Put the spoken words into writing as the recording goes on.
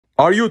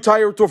Are you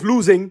tired of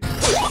losing?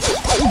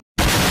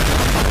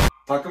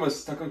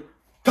 Takımız.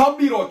 Tam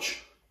bir oç.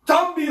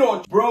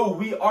 Bro,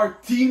 we are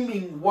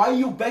teaming. Why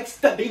you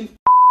backstabbing?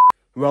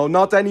 Well,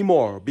 not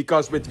anymore,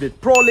 because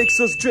with Pro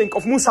Lexus drink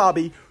of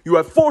Musabi, you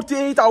have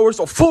 48 hours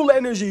of full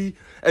energy,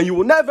 and you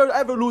will never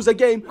ever lose a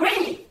game.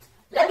 Really?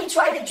 Let me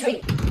try the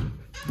drink.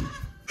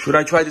 Should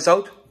I try this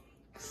out?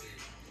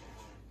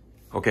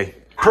 Okay.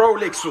 Pro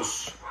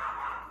Lexus.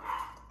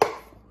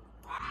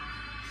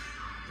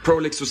 Pro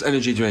Lexus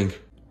energy drink.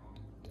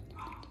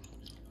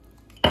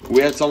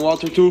 We add some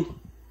water too.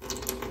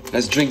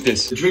 Let's drink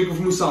this. The drink of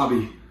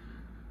Musabi.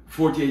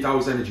 48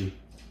 hours energy.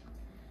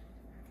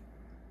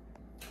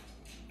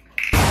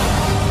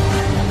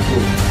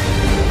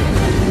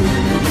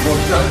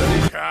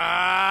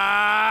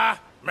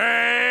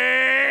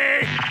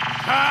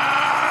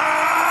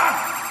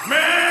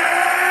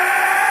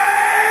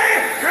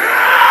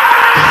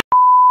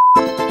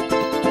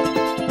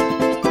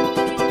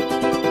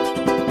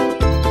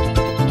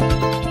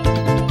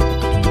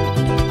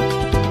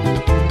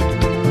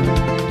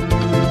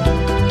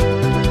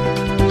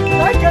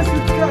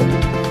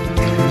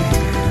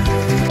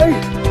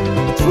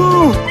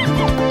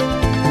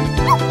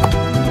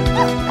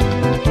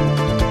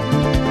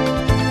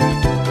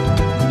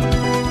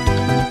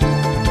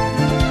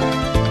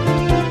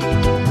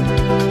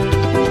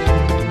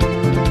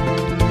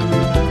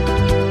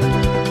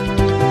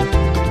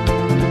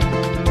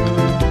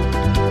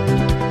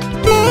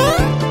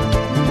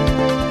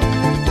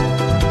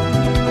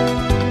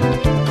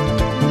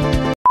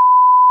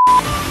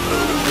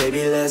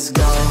 Baby, let's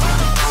go.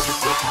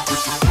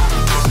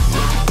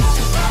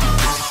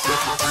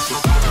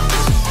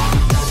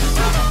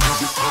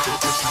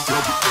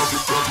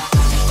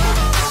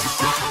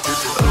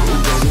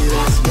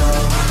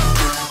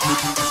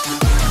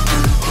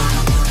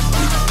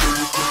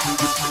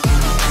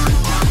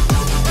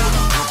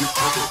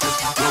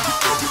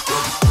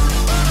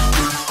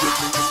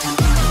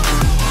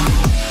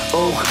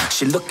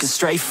 She looking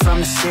straight from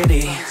the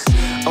city.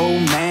 Oh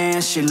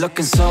man, she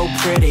looking so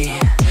pretty.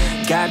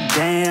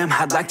 Goddamn,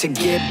 I'd like to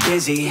get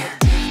busy.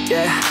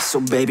 Yeah, so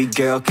baby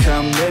girl,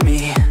 come with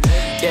me.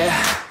 Yeah,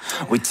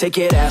 we take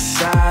it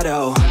outside,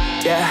 oh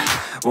yeah.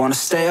 Wanna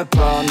stay up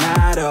all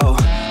night, oh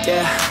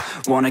yeah.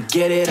 Wanna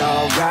get it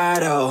all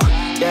right, oh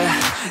yeah.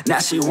 Now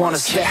she wanna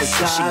skip the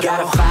slide. She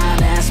got a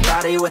fine ass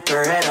body with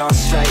her head on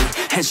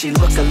straight, and she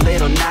look a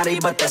little naughty,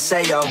 but that's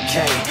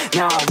a-okay.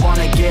 Now I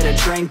wanna get a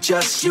drink,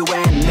 just you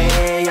and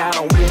me. I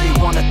don't really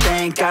wanna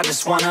think, I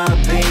just wanna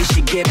be.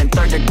 She giving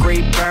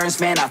 3rd-degree burns,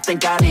 man, I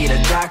think I need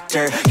a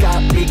doctor.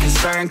 Got me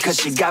concerned, cause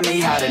she got me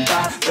hot and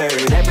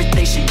bothered.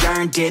 Everything she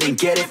earned, didn't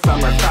get it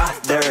from her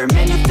father.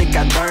 Man, you think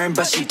I learned,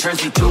 but she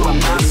turns me to a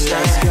monster.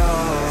 Let's go.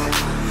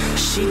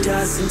 She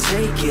doesn't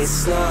take it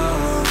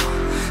slow.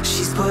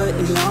 She's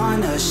putting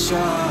on a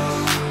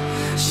show.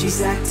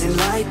 She's acting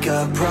like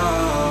a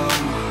pro.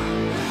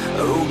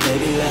 Oh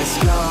baby, let's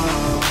go.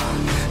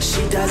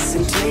 She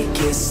doesn't take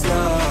it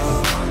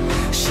slow.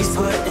 She's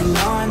putting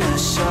on a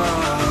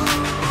show.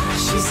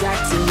 She's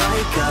acting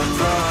like a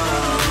pro.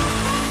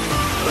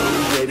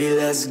 Oh baby,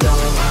 let's go.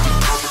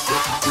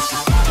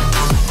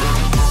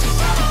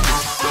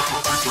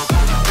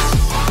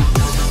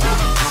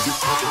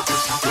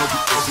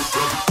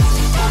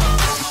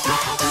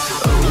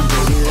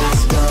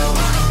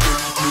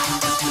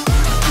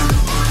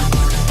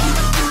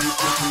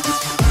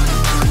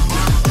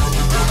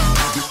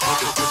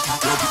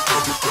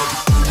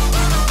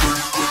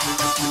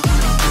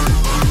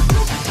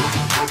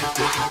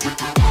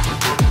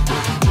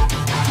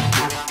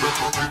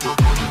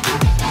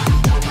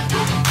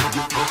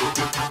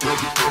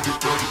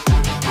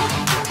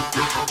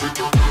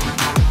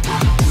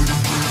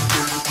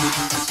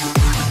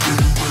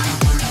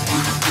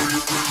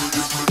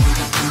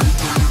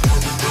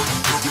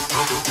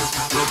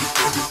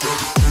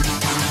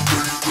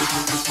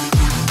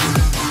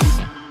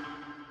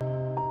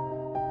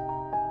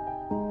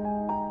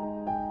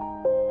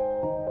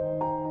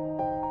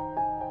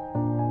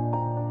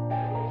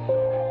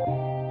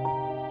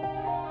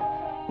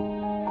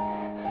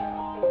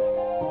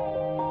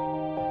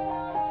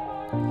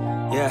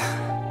 Yeah.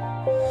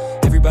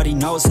 Everybody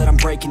knows that I'm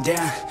breaking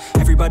down.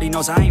 Everybody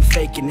knows I ain't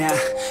faking now.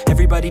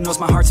 Everybody knows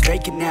my heart's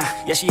vacant now.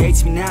 Yeah, she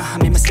hates me now, I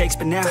made mistakes,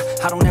 but now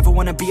I don't ever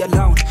wanna be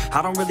alone.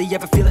 I don't really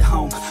ever feel at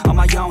home. On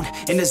my own,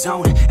 in the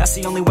zone, that's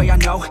the only way I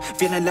know.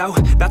 Feeling low,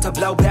 about to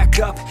blow back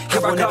up.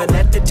 Here I won't ever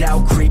let the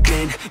doubt creep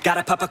in.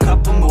 Gotta pop a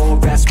couple more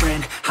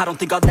aspirin. I don't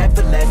think I'll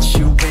ever let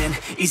you in.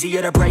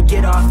 Easier to break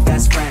it off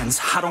best friends.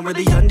 I don't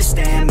really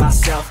understand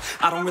myself.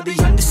 I don't really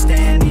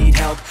understand, need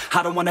help.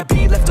 I don't wanna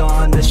be left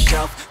on the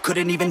shelf.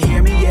 Couldn't even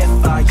hear me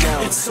if I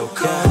yelled. It's so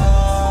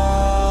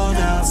cold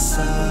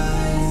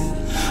outside.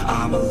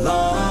 I'm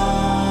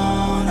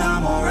alone,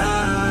 I'm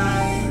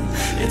alright.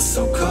 It's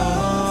so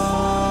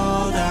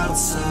cold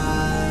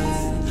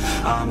outside.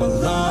 I'm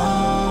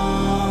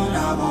alone,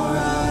 I'm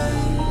alright.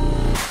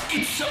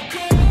 It's so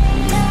cold.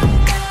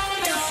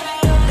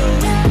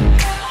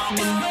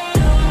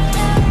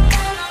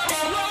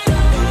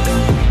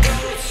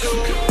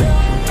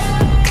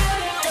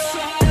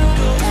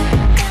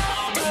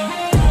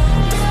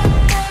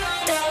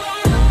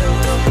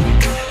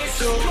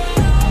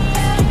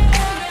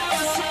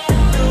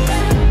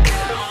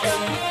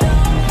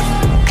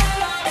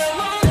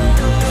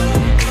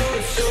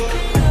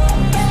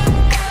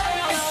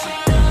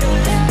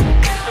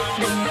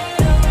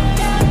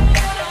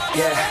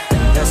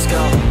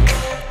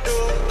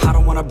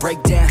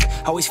 breakdown.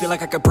 Always feel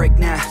like I could break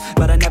now,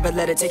 but I never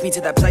let it take me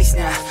to that place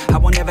now. I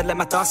won't ever let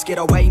my thoughts get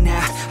away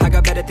now. I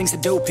got better things to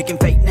do, picking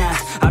fate now.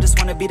 I just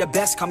wanna be the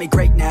best, call me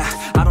great now.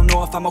 I don't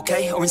know if I'm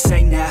okay or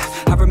insane now.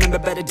 I remember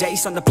better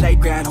days on the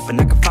playground, hoping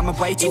I can find my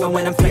way to even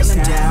when I'm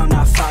feeling down,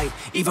 I fight.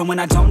 Even when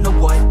I don't know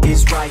what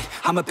is right,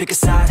 I'ma pick a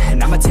side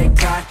and I'ma take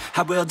pride.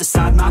 I will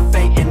decide my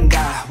fate and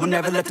I will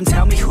never let them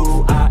tell me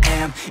who I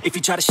am. If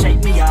you try to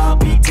shape me, I'll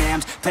be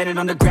damned. Planet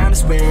on the ground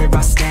is where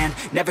I stand.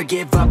 Never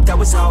give up, that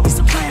was always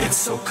the plan. It's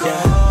so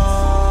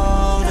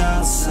cold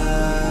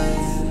outside,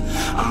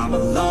 I'm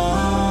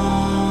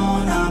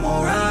alone, I'm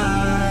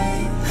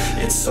alright.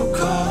 It's so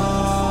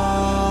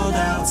cold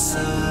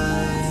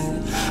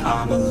outside,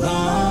 I'm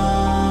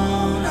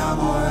alone, I'm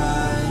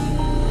alright.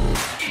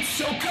 It's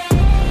so cold.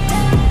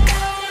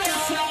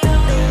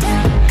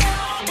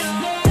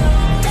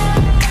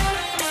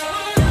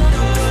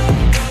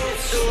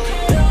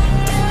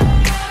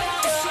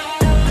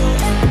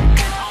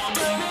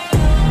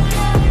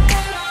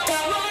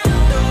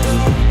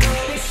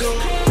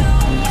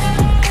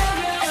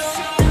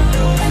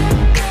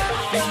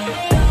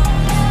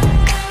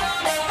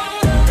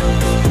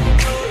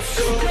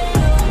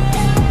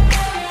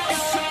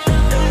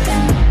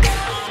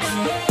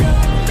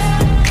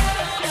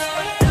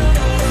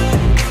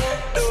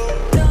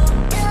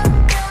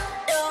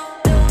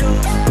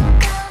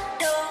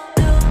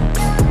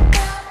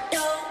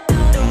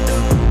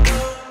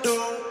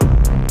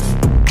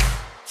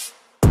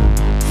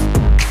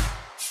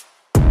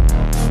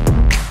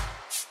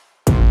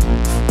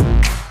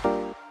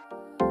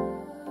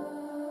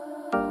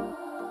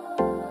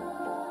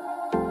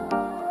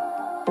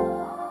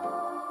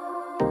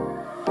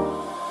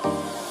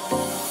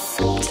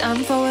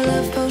 Time for a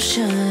love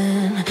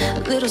potion, a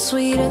little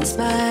sweet and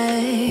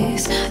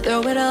spice.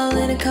 Throw it all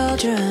in a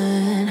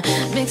cauldron,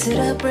 mix it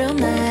up real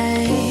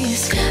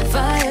nice.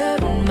 Fire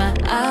in my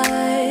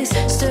eyes,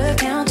 stir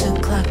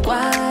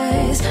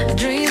counterclockwise. I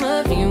dream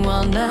of you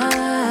all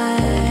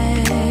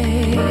night.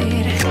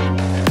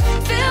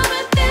 Feel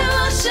with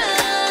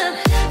devotion,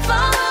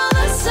 follow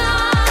the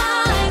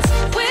signs.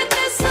 With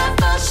this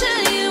devotion,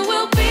 you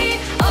will be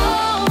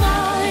all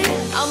mine.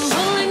 I'm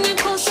pulling you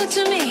closer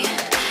to me.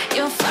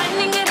 You're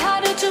finding it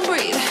harder to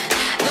breathe.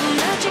 The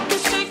magic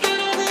is taking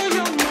over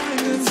your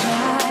mind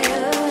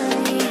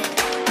entirely.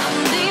 I'm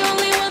the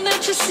only one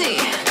that you see.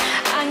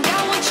 I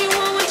got what you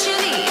want, what you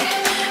need.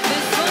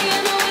 Before you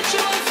know it,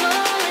 you are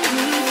falling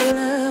in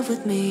love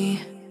with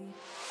me.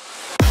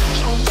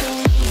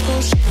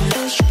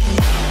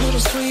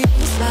 Little sweet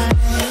and spice.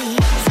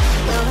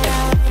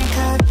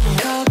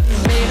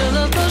 Made a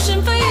love potion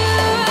for you.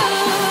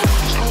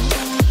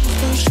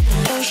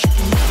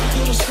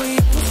 Little sweet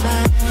and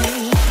spice.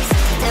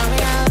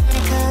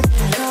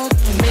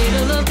 Made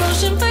a love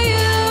potion for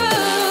you.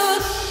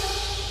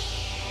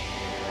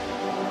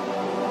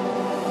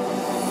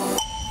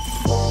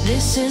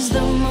 This is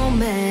the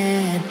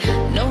moment,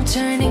 no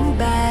turning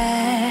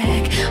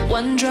back.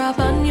 One drop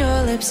on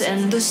your lips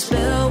and the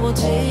spell will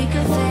take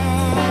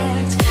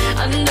effect.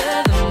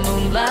 Under the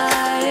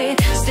moonlight,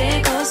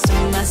 stay close to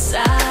my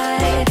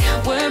side.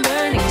 We're